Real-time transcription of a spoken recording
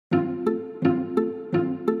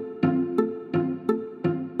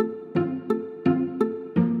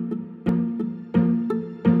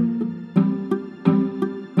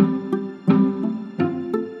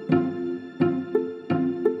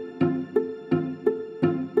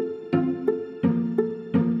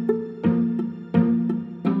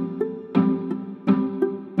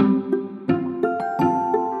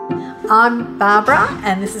I'm Barbara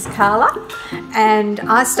and this is Carla, and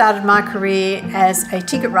I started my career as a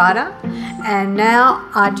ticket writer, and now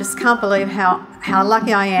I just can't believe how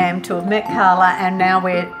lucky I am to have met Carla, and now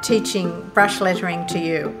we're teaching brush lettering to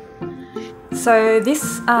you. So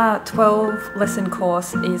this 12 lesson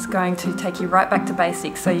course is going to take you right back to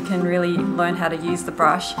basics so you can really learn how to use the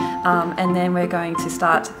brush, and then we're going to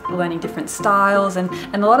start learning different styles, and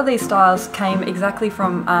a lot of these styles came exactly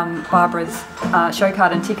from Barbara's show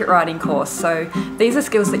card and ticket writing course. So these are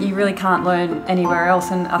skills that you really can't learn anywhere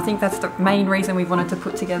else, and I think that's the main reason we wanted to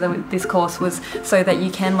put together this course, was so that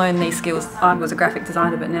you can learn these skills. I was a graphic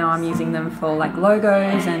designer, but now I'm using them for like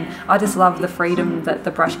logos, and I just love the freedom that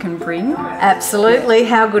the brush can bring. Absolutely.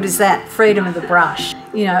 How good is that? Freedom of the brush.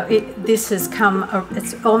 You know, this has come,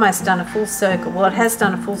 it's almost done a full circle. Well, it has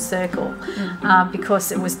done a full circle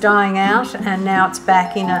because it was dying out, and now it's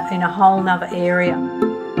back in a whole nother area.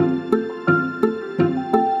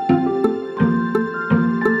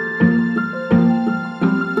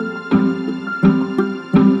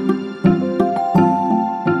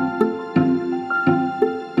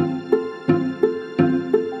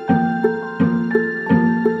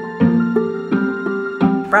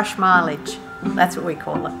 Brush mileage, that's what we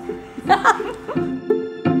call it.